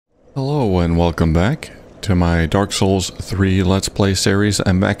Hello and welcome back to my Dark Souls 3 Let's Play series.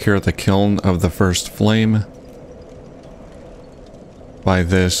 I'm back here at the Kiln of the First Flame by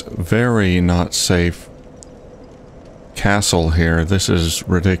this very not safe castle here. This is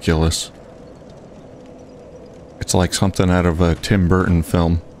ridiculous. It's like something out of a Tim Burton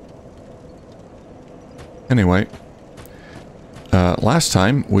film. Anyway, last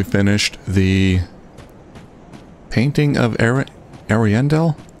time we finished the painting of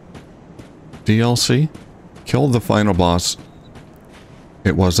Ariandel DLC, killed the final boss.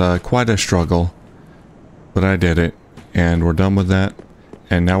 It was quite a struggle, but I did it, and we're done with that.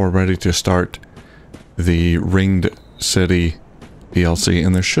 And now we're ready to start the Ringed City DLC,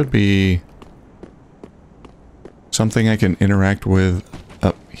 and there should be something I can interact with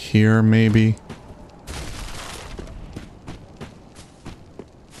up here, maybe.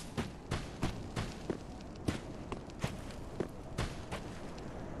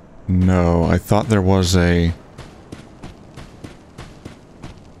 No, I thought there was a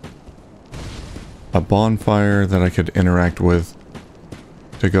bonfire that I could interact with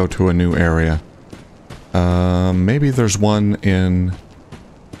to go to a new area. Maybe there's one in...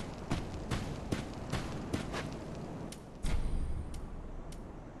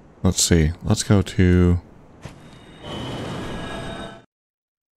 Let's see. Let's go to...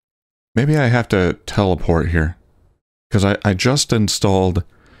 Maybe I have to teleport here. Because I just installed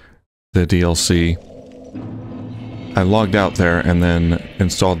the DLC. I logged out there and then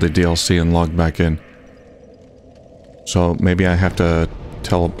installed the DLC and logged back in. So maybe I have to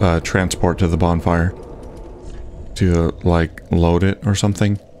transport to the bonfire to, like, load it or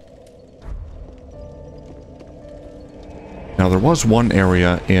something. Now, there was one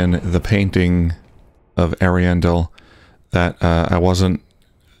area in the painting of Ariandel that I wasn't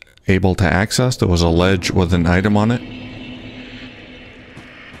able to access. There was a ledge with an item on it.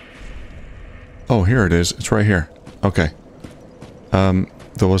 Oh, here it is. It's right here. Okay. There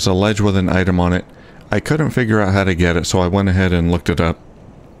was a ledge with an item on it. I couldn't figure out how to get it, so I went ahead and looked it up.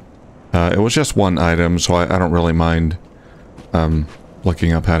 It was just one item, so I don't really mind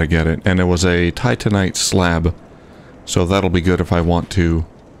looking up how to get it. And it was a titanite slab, so that'll be good if I want to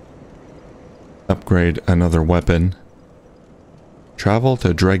upgrade another weapon. Travel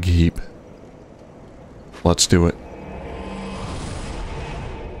to Dreg-Heap. Let's do it.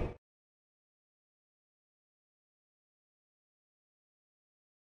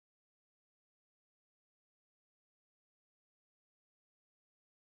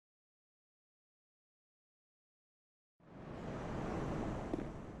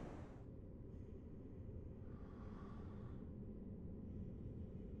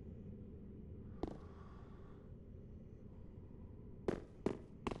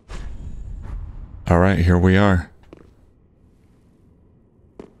 Alright, here we are.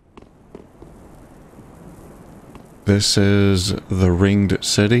 This is the Ringed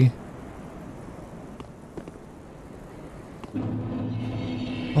City.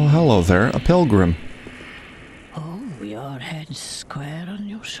 Oh, hello there, a pilgrim. Oh, your head's square on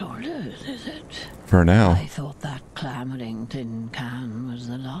your shoulders, is it? For now. I thought that clamoring tin can was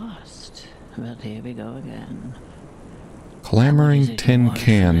the last, but here we go again. Clamoring tin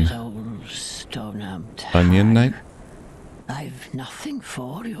can. Onion Knight? I've nothing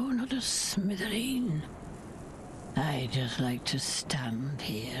for you, not a smithereen. I just like to stand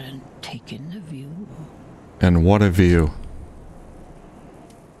here and take in the view. And what a view.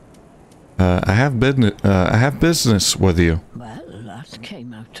 I have business with you. Well, that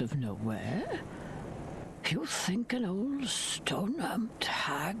came out of nowhere. You think an old stone-humped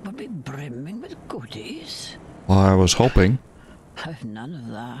hag would be brimming with goodies? Well, I was hoping. I've none of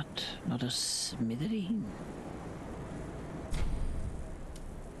that, not a smithereen.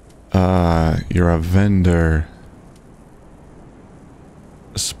 You're a vendor.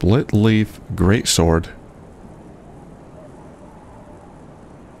 Split leaf greatsword.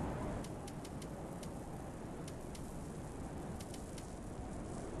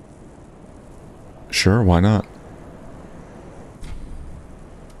 Sure, why not?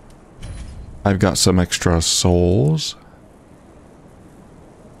 I've got some extra souls.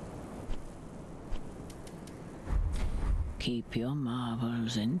 Keep your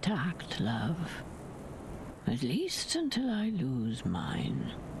marbles intact, love. At least until I lose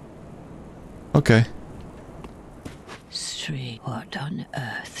mine. Okay. Straight, what on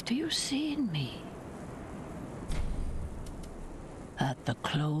earth do you see in me? At the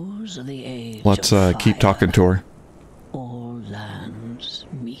close of the age Let's of keep fire, talking to her. all lands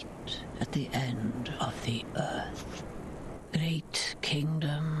meet at the end of the earth. Great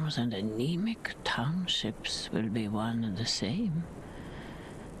kingdoms and anemic townships will be one and the same.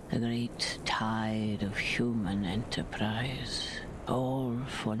 The great tide of human enterprise, all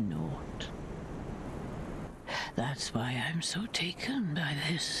for naught. That's why I'm so taken by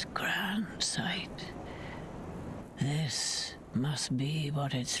this grand sight. This must be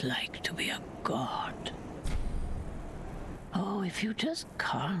what it's like to be a god. Oh, if you just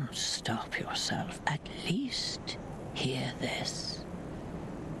can't stop yourself, at least hear this.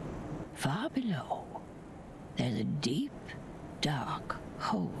 Far below, there's a deep, dark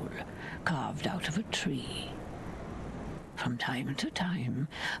hole carved out of a tree. From time to time,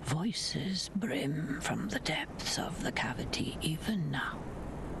 voices brim from the depths of the cavity, even now.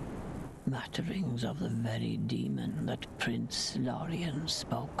 Mutterings of the very demon that Prince Lorien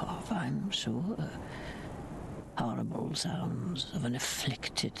spoke of, I'm sure. Horrible sounds of an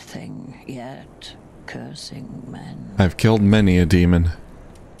afflicted thing, yet cursing men. I've killed many a demon.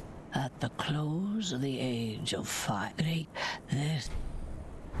 At the close of the age of fire, this.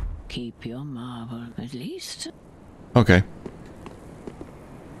 Keep your marvel, at least. Okay.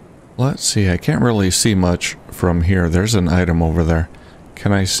 Let's see, I can't really see much from here. There's an item over there.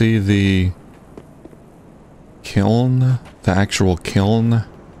 Can I see the kiln? The actual kiln?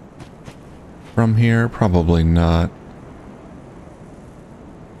 From here? Probably not.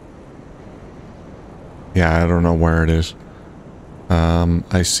 Yeah, I don't know where it is.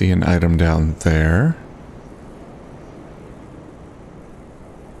 I see an item down there.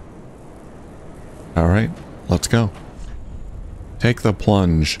 Alright, let's go. Take the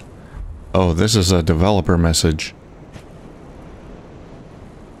plunge. Oh, this is a developer message.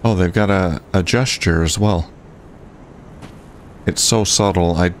 Oh, they've got a gesture as well. It's so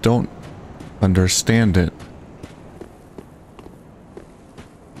subtle, I don't understand it.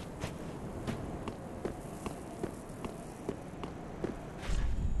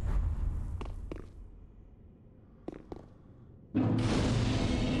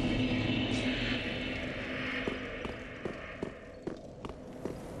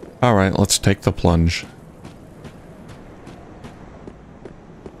 Alright, let's take the plunge.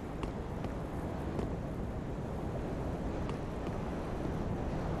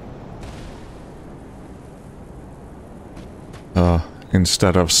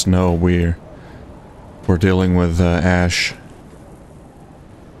 Instead of snow, we're dealing with ash.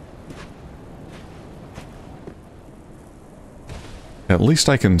 At least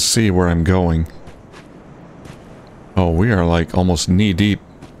I can see where I'm going. Oh, we are like almost knee-deep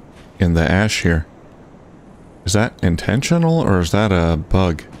in the ash here. Is that intentional or is that a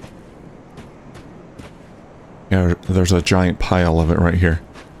bug? Yeah, there's a giant pile of it right here.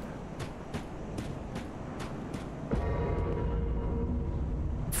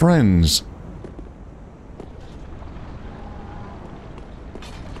 Friends.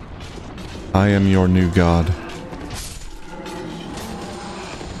 I am your new god.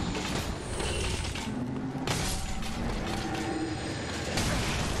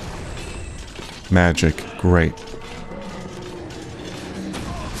 Magic, great.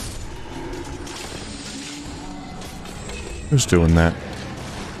 Who's doing that?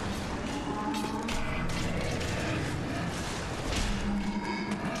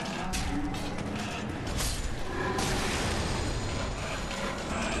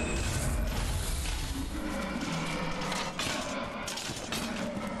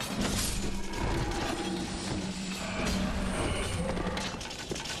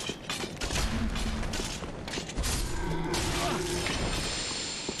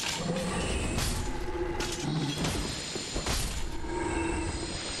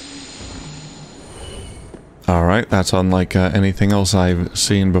 Alright, that's unlike anything else I've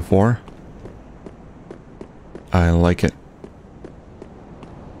seen before. I like it.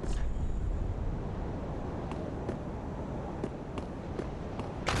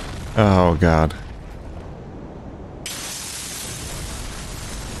 Oh god.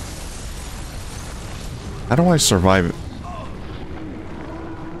 How do I survive it?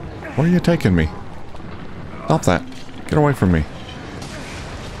 Where are you taking me? Stop that. Get away from me.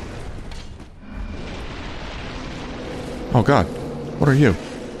 Oh god, what are you?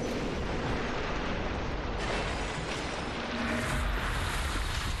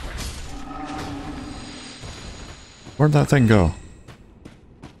 Where'd that thing go?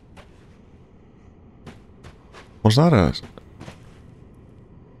 Was that a...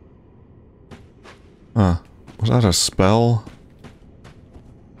 was that a spell?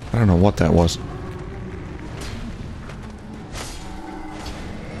 I don't know what that was.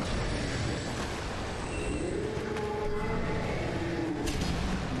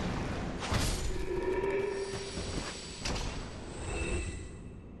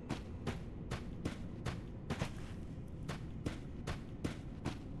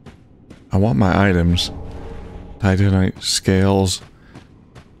 I want my items. Titanite scales.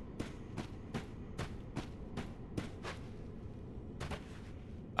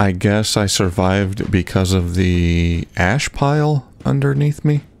 I guess I survived because of the ash pile underneath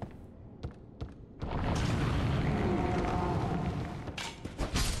me.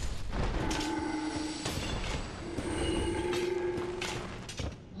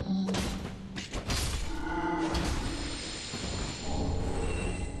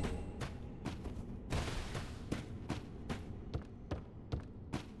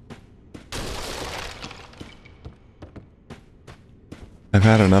 I've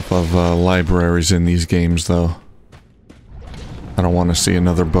had enough of libraries in these games, though. I don't want to see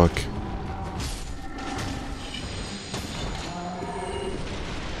another book.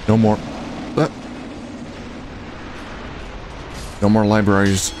 No more... No more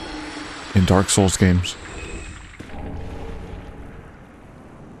libraries in Dark Souls games.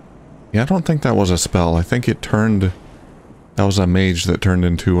 Yeah, I don't think that was a spell. I think it turned... That was a mage that turned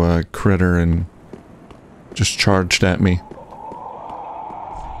into a critter and just charged at me.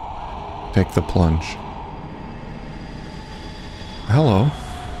 Take the plunge. Hello.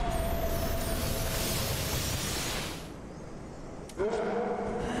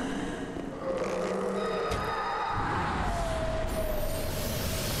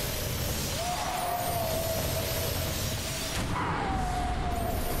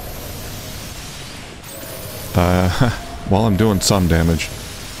 Well, I'm doing some damage.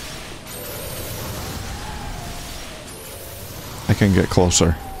 I can get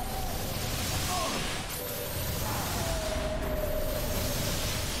closer.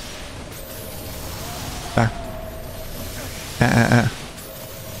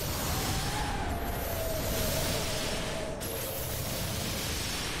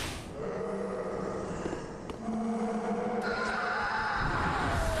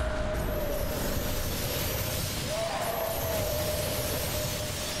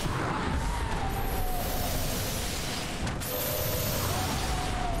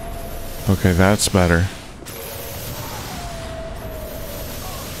 Okay, that's better.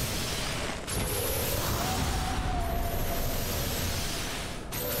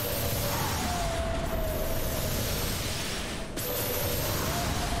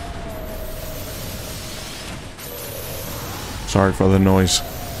 Sorry for the noise.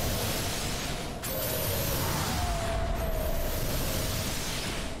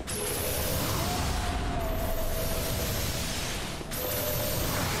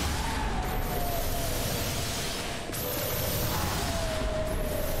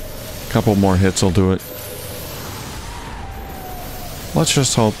 Couple more hits will do it. Let's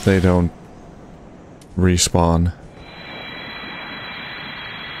just hope they don't respawn.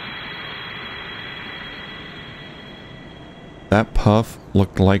 That puff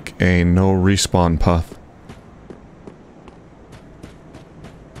looked like a no respawn puff.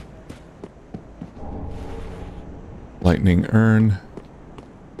 Lightning urn.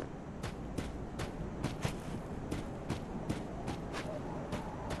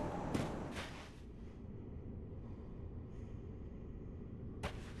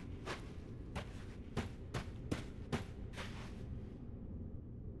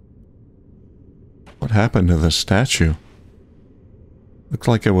 What happened to the statue? Looked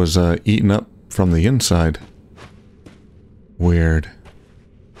like it was eaten up from the inside. Weird.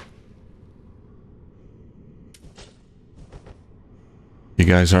 You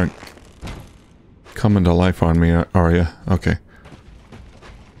guys aren't coming to life on me, are you? Okay.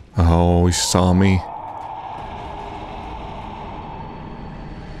 Oh, he saw me.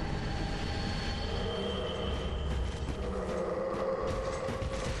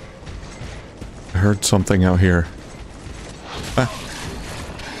 I heard something out here. Ah.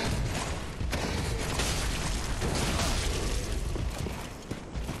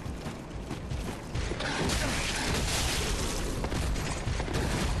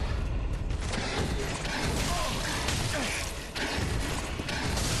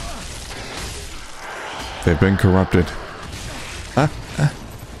 They've been corrupted. Ah, ah.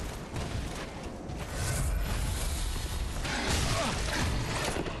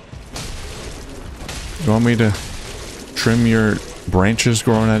 You want me to trim your branches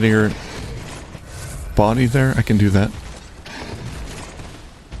growing out of your body there? I can do that.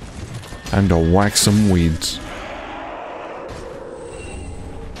 Time to whack some weeds.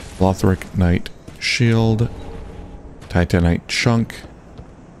 Lothric Knight Shield. Titanite Chunk.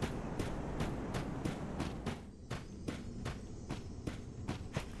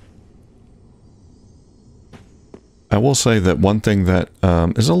 I will say that one thing that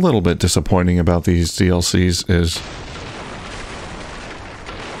is a little bit disappointing about these DLCs is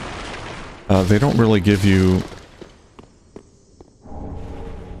They don't really give you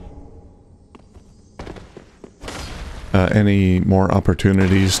any more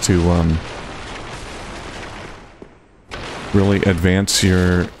opportunities to really advance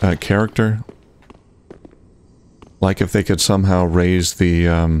your character. Like if they could somehow raise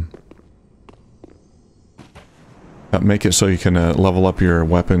the make it so you can level up your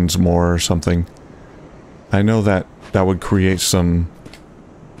weapons more or something. I know that that would create some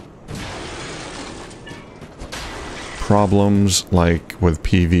problems, like with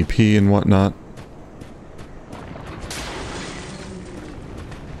PvP and whatnot.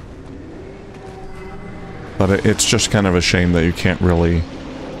 But it's just kind of a shame that you can't really...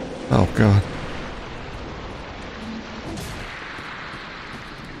 Oh god.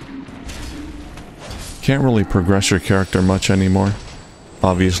 Can't really progress your character much anymore.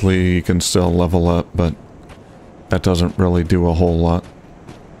 Obviously, you can still level up, but that doesn't really do a whole lot.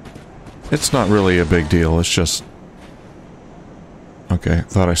 It's not really a big deal, it's just... Okay,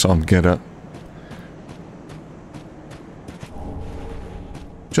 thought I saw him get up.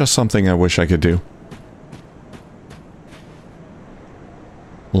 Just something I wish I could do.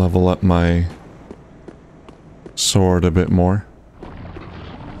 Level up my sword a bit more.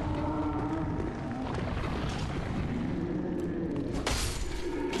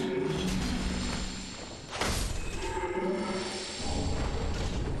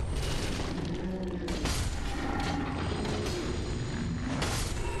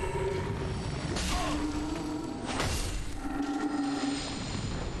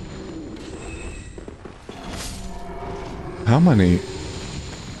 How many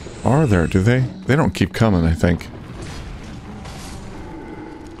are there? Do they? They don't keep coming, I think.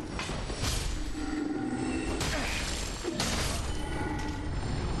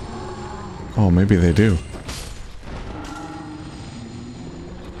 Oh, maybe they do.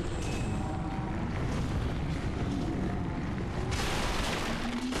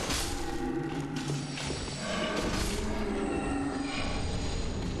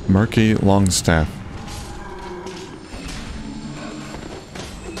 Murky Longstaff.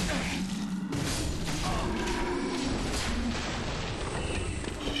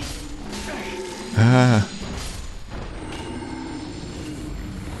 Ah.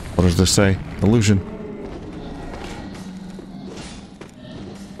 What does this say? Illusion.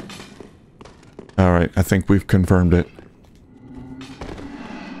 Alright, I think we've confirmed it.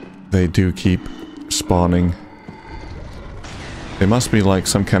 They do keep spawning. They must be like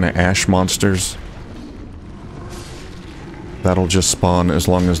some kind of ash monsters. That'll just spawn as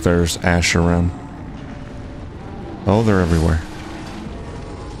long as there's ash around. Oh, they're everywhere.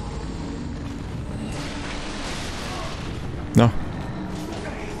 No.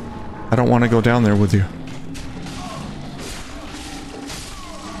 I don't want to go down there with you.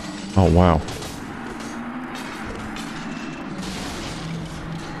 Oh, wow.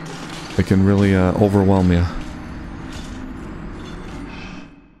 They can really overwhelm you.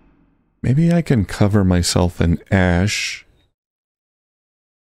 Maybe I can cover myself in ash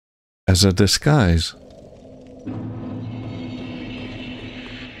as a disguise.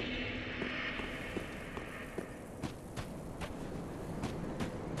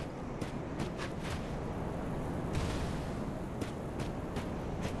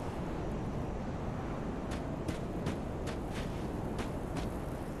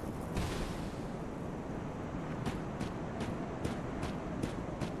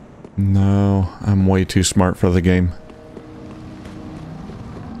 No, I'm way too smart for the game.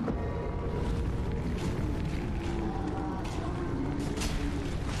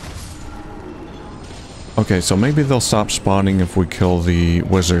 Okay, so maybe they'll stop spawning if we kill the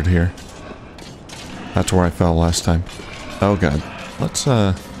wizard here. That's where I fell last time. Oh god. Let's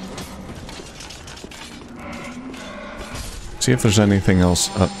see if there's anything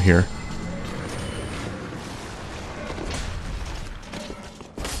else up here.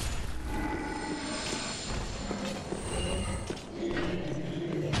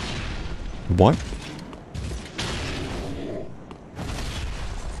 What?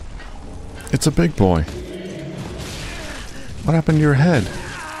 It's a big boy. What happened to your head?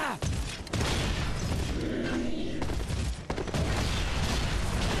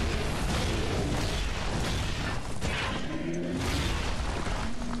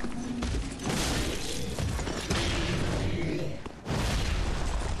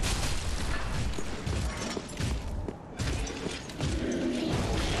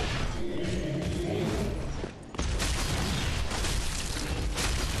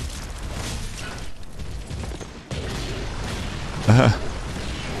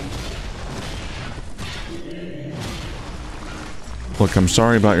 Look, I'm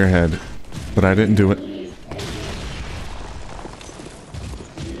sorry about your head. But I didn't do it.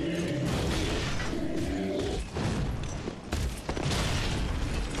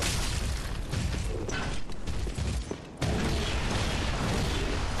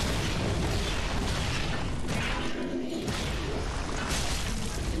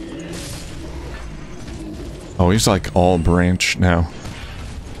 Oh, he's like all branch now.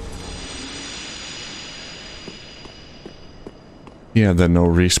 Yeah, the no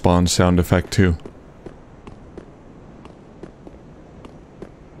respawn sound effect too.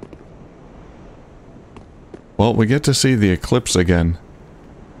 Well, we get to see the eclipse again.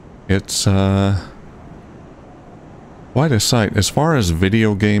 It's, quite a sight. As far as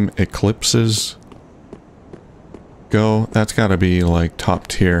video game eclipses go, that's gotta be, like, top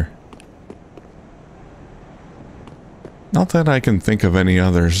tier. Not that I can think of any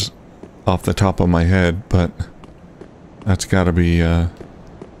others off the top of my head, but that's gotta be,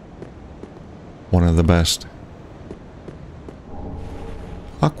 one of the best.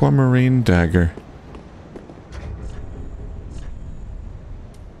 Aquamarine dagger.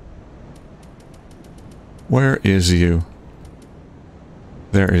 Where is you?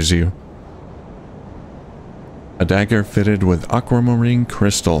 There is you. A dagger fitted with aquamarine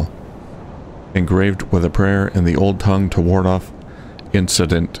crystal, engraved with a prayer in the old tongue to ward off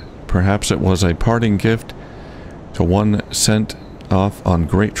incident. Perhaps it was a parting gift to one sent off on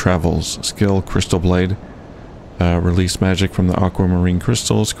great travels. Skill crystal blade. Release magic from the aquamarine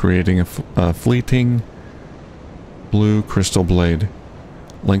crystals, creating a fleeting blue crystal blade.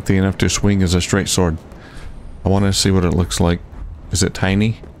 Lengthy enough to swing as a straight sword. I want to see what it looks like. Is it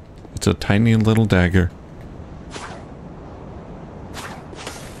tiny? It's a tiny little dagger.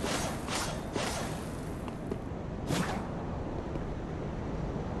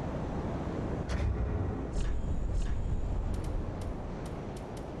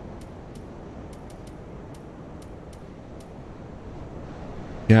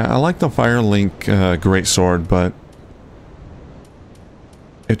 Yeah, I like the Firelink greatsword, but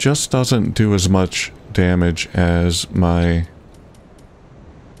it just doesn't do as much damage as my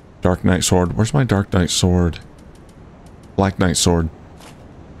Dark Knight sword. Where's my Dark Knight sword? Black Knight sword.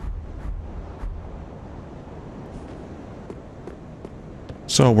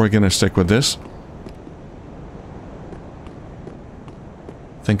 So we're gonna stick with this.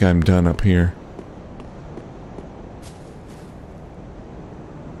 I think I'm done up here.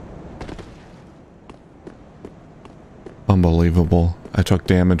 Unbelievable. I took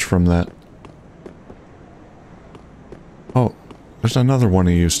damage from that. Oh, there's another one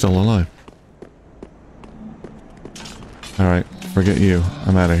of you still alive. Alright, forget you.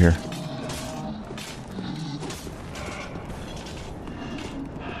 I'm out of here.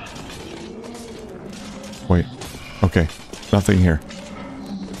 Wait. Okay. Nothing here.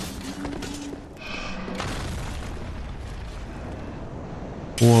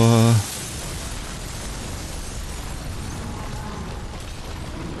 What?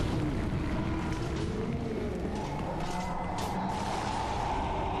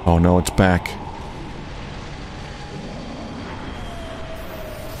 Oh no, it's back.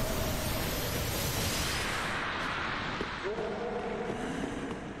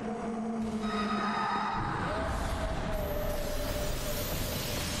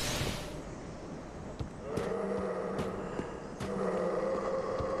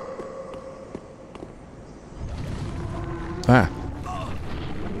 Ah.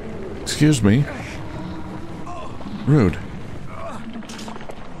 Excuse me. Rude.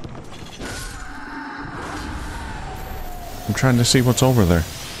 I'm trying to see what's over there.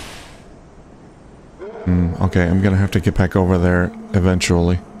 Okay, I'm gonna have to get back over there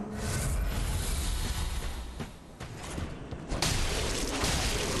eventually.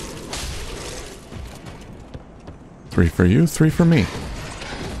 Three for you, three for me.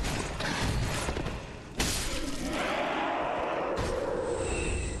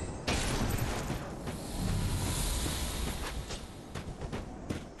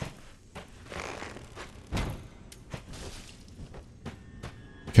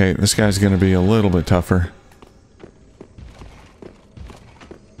 Okay, this guy's gonna be a little bit tougher.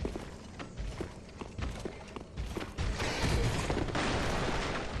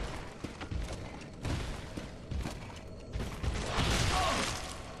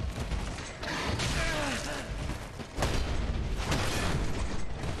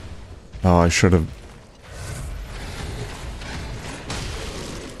 Oh, I should have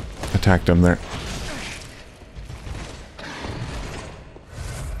attacked him there.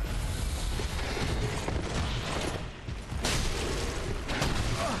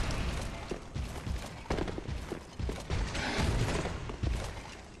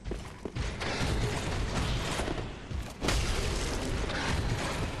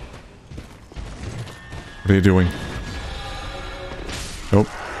 What are you doing? Nope.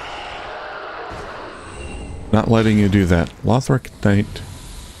 Not letting you do that. Lothric Knight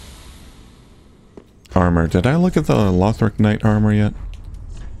armor. Did I look at the Lothric Knight armor yet?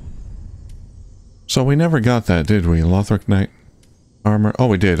 So we never got that, did we? Lothric Knight armor? Oh,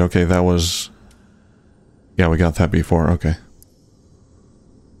 we did. Okay, that was... Yeah, we got that before. Okay.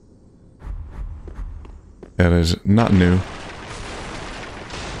 That is not new.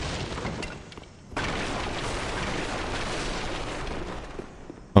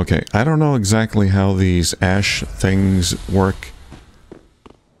 Okay, I don't know exactly how these ash things work.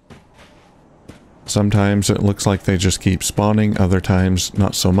 Sometimes it looks like they just keep spawning, other times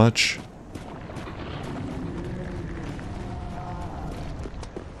not so much.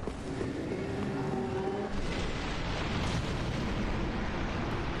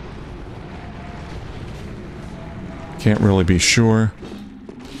 Can't really be sure.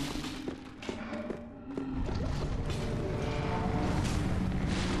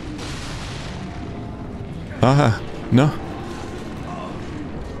 Ah, no.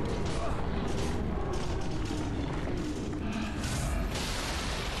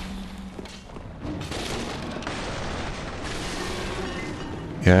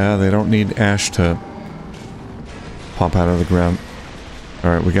 Yeah, they don't need ash to pop out of the ground.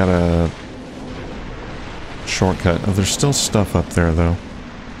 Alright, we got a shortcut. Oh, there's still stuff up there, though.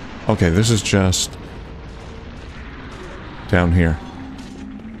 Okay, this is just down here.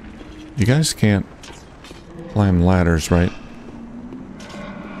 You guys can't climb ladders, right?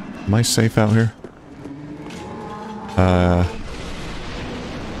 Am I safe out here?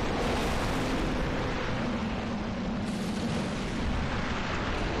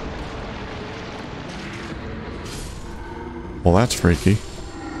 Well, that's freaky.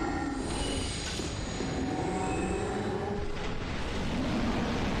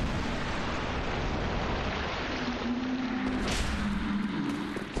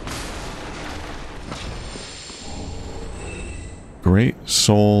 Great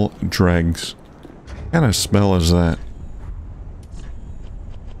soul dregs. What kind of smell is that?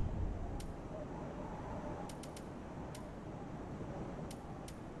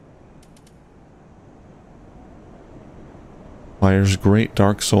 Fires great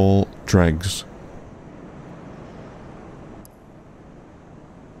dark soul dregs.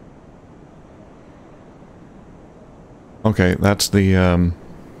 Okay, that's the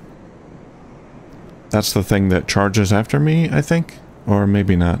thing that charges after me, I think? Or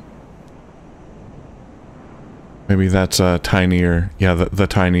maybe not. Maybe that's tinier. Yeah, the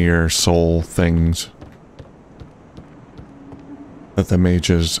tinier soul things that the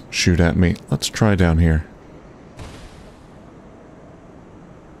mages shoot at me. Let's try down here.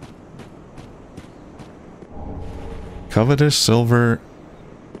 Covetous silver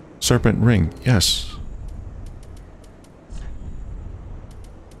serpent ring. Yes.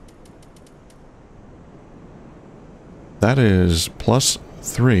 That is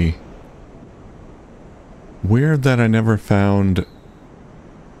 +3. Weird that I never found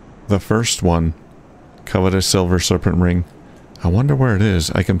the first one. Covetous silver serpent ring. I wonder where it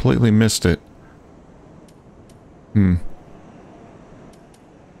is. I completely missed it. Do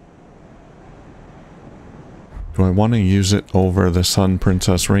I want to use it over the Sun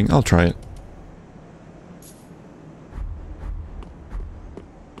Princess ring? I'll try it.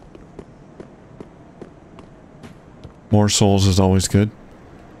 More souls is always good.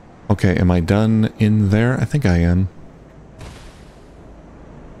 Okay, am I done in there? I think I am.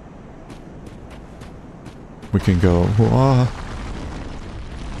 We can go...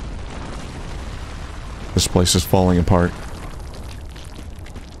 This place is falling apart.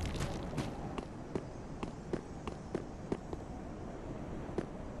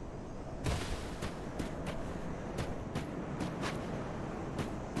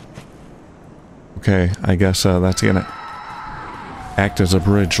 Okay, I guess that's gonna act as a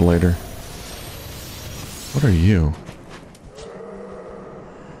bridge later. What are you?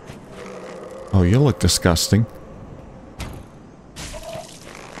 Oh, you look disgusting.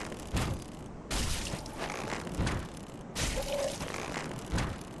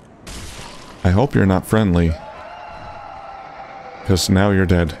 I hope you're not friendly. Because now you're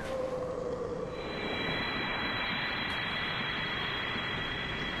dead.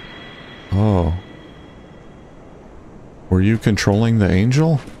 Oh. Were you controlling the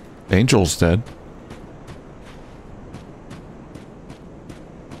angel? The angel's dead.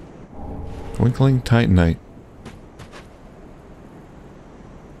 Twinkling Titanite.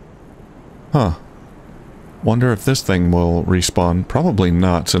 Huh. Wonder if this thing will respawn. Probably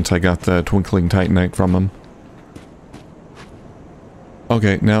not, since I got the Twinkling Titanite from him.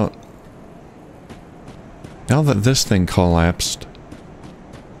 Okay, now... Now that this thing collapsed...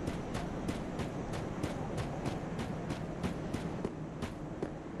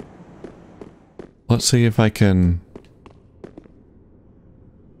 Let's see if I can...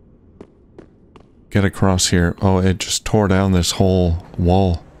 get across here. Oh, it just tore down this whole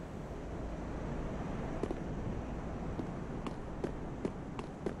wall.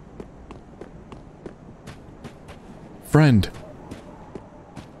 Friend.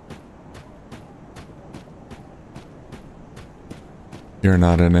 You're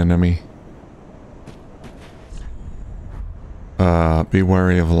not an enemy. Be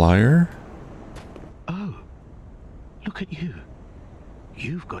wary of liar? Oh, look at you.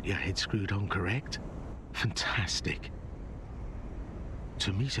 You've got your head screwed on correct. Fantastic.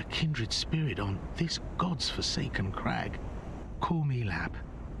 To meet a kindred spirit on this god's forsaken crag. Call me Lap.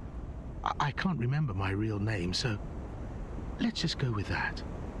 I can't remember my real name, so let's just go with that.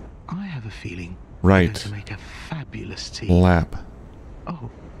 I have a feeling we're going to make a fabulous team. Lap.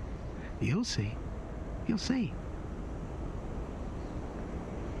 Oh, you'll see. You'll see.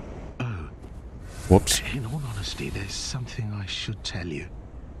 Oh. Whoops. In all honesty, there's something I should tell you.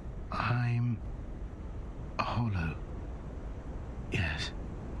 I'm hollow. Yes.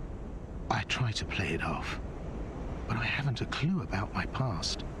 I try to play it off, but I haven't a clue about my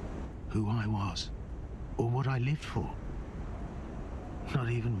past, who I was, or what I lived for. Not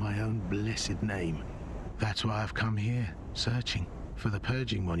even my own blessed name. That's why I've come here, searching for the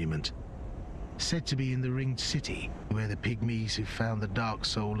Purging Monument. Said to be in the Ringed City, where the pygmies who found the Dark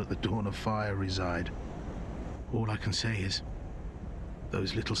Soul at the Dawn of Fire reside. All I can say is,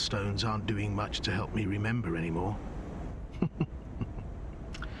 those little stones aren't doing much to help me remember anymore.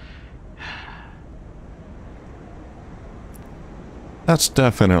 That's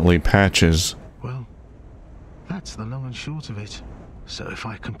definitely Patches. Well, that's the long and short of it. So if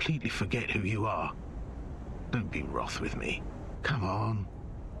I completely forget who you are, don't be wroth with me. Come on.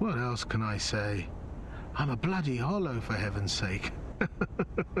 What else can I say? I'm a bloody hollow, for heaven's sake.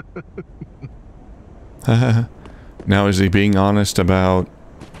 Now, is he being honest about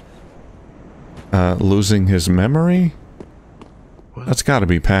losing his memory? Well, that's got to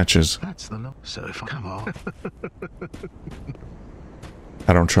be Patches. That's the no. So if I come on.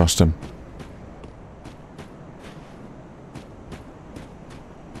 I don't trust him.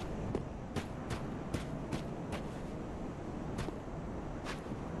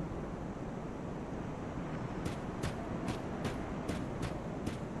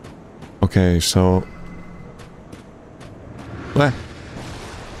 Okay, so...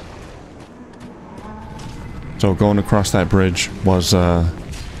 So going across that bridge was,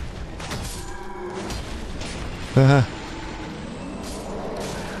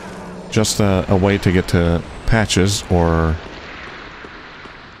 just a way to get to Patches, or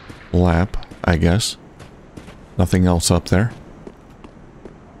Lap, I guess. Nothing else up there.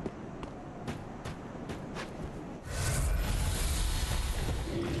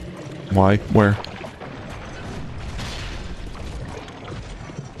 Why? Where?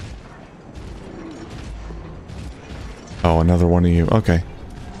 Oh, another one of you. Okay.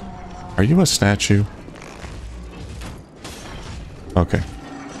 Are you a statue? Okay.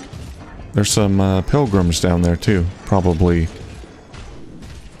 There's some pilgrims down there too. Probably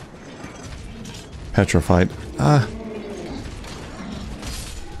petrified. Ah.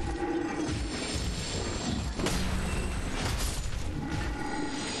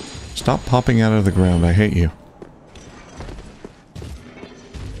 Stop popping out of the ground. I hate you.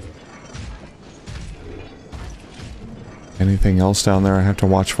 Anything else down there I have to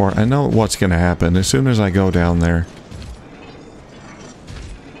watch for? I know what's going to happen as soon as I go down there.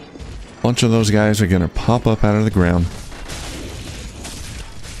 A bunch of those guys are going to pop up out of the ground.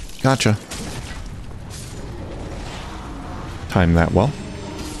 Gotcha. Timed that well.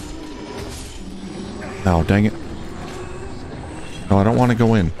 Oh, dang it. No, I don't want to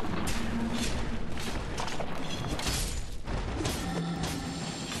go in.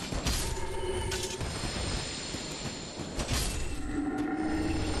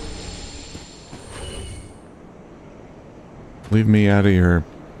 Leave me out of your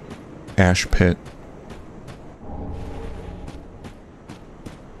ash pit.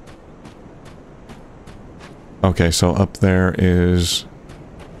 Okay, so up there is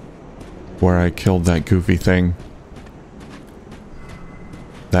where I killed that goofy thing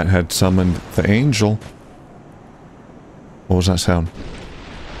that had summoned the angel. What was that sound?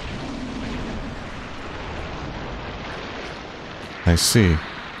 I see.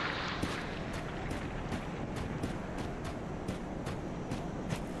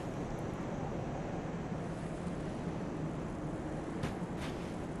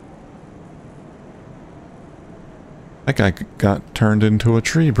 That guy got turned into a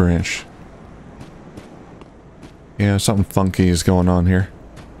tree branch. Yeah, something funky is going on here.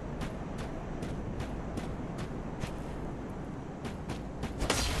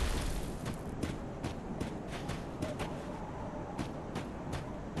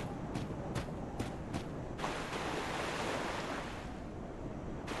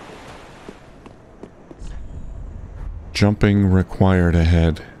 Jumping required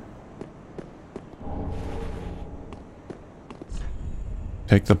ahead.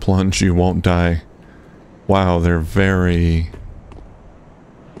 Take the plunge, you won't die. Wow, they're very...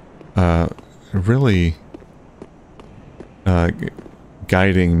 really...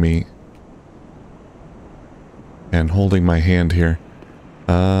 guiding me. And holding my hand here.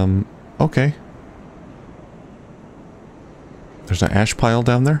 Okay. There's an ash pile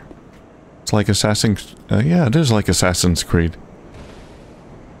down there? It's like Assassin's... yeah, it is like Assassin's Creed.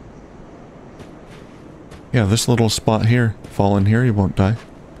 Yeah, this little spot here. Fall in here, you won't die.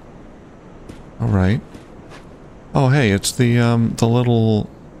 Alright. Oh, hey, it's the little...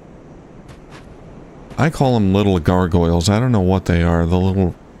 I call them little gargoyles. I don't know what they are. The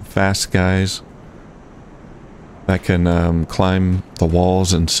little fast guys that can climb the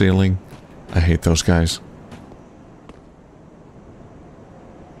walls and ceiling. I hate those guys.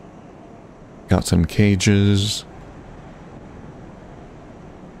 Got some cages.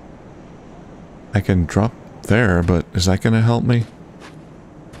 I can drop there, but is that going to help me?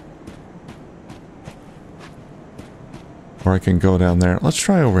 Or I can go down there. Let's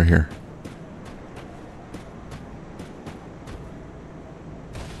try over here.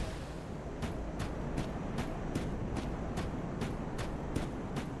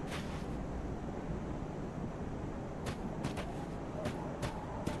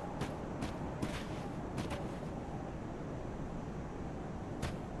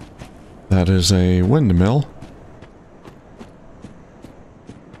 That is a windmill.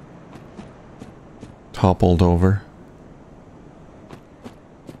 Toppled over.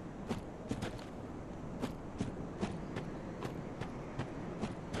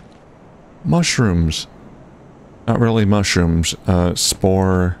 Mushrooms. Not really mushrooms.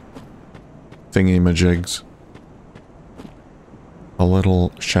 Spore thingy-majigs. A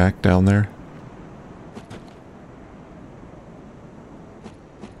little shack down there.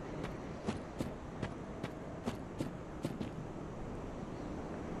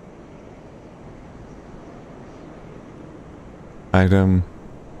 Item.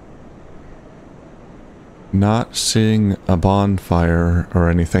 Not seeing a bonfire or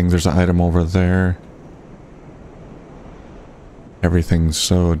anything. There's an item over there. Everything's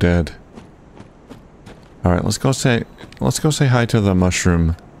so dead. Alright, let's go say hi to the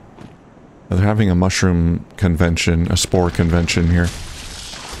mushroom. They're having a mushroom convention, a spore convention here.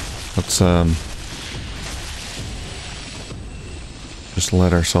 Let's just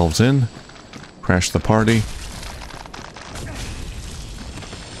let ourselves in. Crash the party.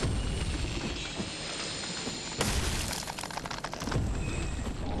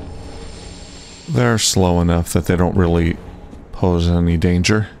 They're slow enough that they don't really pose any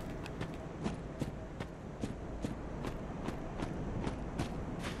danger.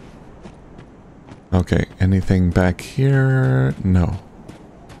 Okay, anything back here? No.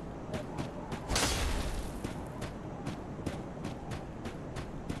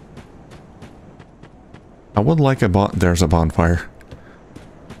 I would like there's a bonfire.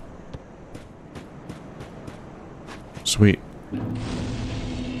 Sweet.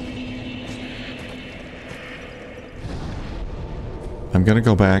 I'm gonna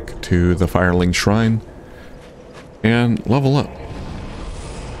go back to the Fireling Shrine and level up.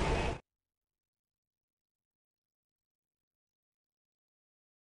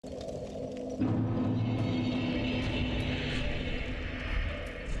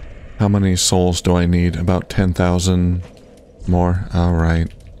 How many souls do I need? About 10,000 more. All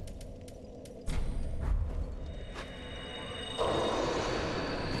right.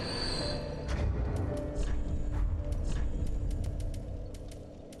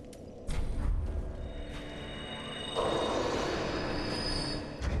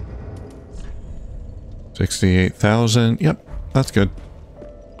 $68,000. Yep, that's good.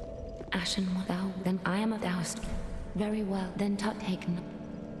 Ashen thou, then I am of thou. Very well, then tut taken.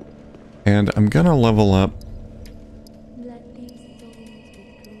 And I'm gonna level up. Let these souls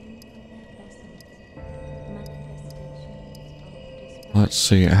withdraw from their manifestations of Let's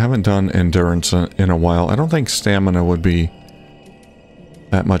see, I haven't done endurance in a while. I don't think stamina would be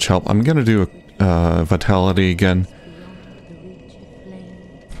that much help. I'm gonna do vitality again.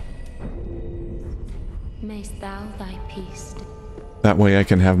 Mayst thou thy peace. That way I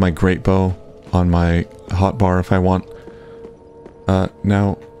can have my great bow on my hotbar if I want.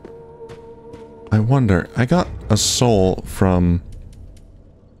 Now, I wonder, I got a soul from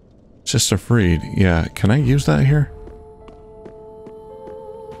Sister Freed. Yeah, can I use that here?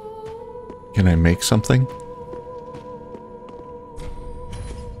 Can I make something?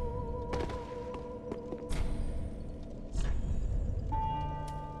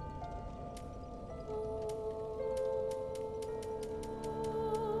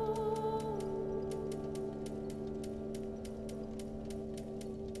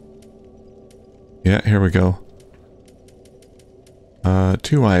 Yeah, here we go.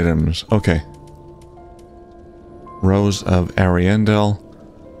 2 items. Okay. Rose of Ariandel.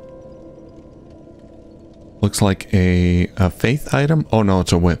 Looks like a faith item? Oh no,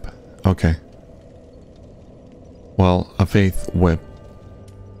 it's a whip. Okay. Well, a faith whip.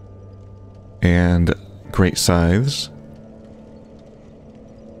 And great scythes.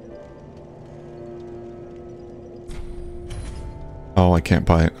 Oh, I can't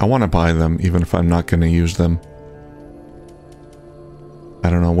buy it. I want to buy them, even if I'm not going to use them. I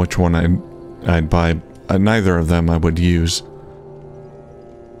don't know which one I'd buy. Neither of them I would use.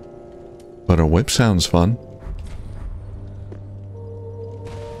 But a whip sounds fun.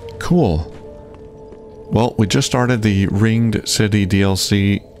 Cool. Well, we just started the Ringed City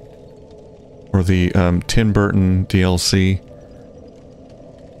DLC. Or the Tim Burton DLC.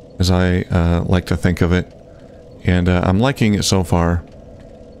 As I like to think of it. And I'm liking it so far.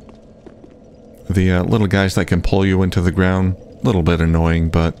 The little guys that can pull you into the ground, a little bit annoying,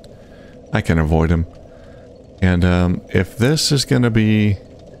 but I can avoid them. And if this is going to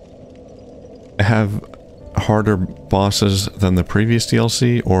have harder bosses than the previous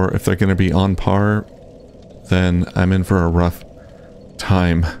DLC, or if they're going to be on par, then I'm in for a rough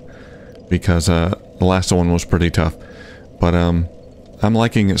time. Because the last one was pretty tough. But I'm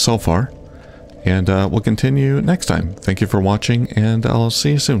liking it so far. And we'll continue next time. Thank you for watching, and I'll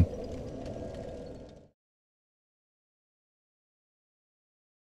see you soon.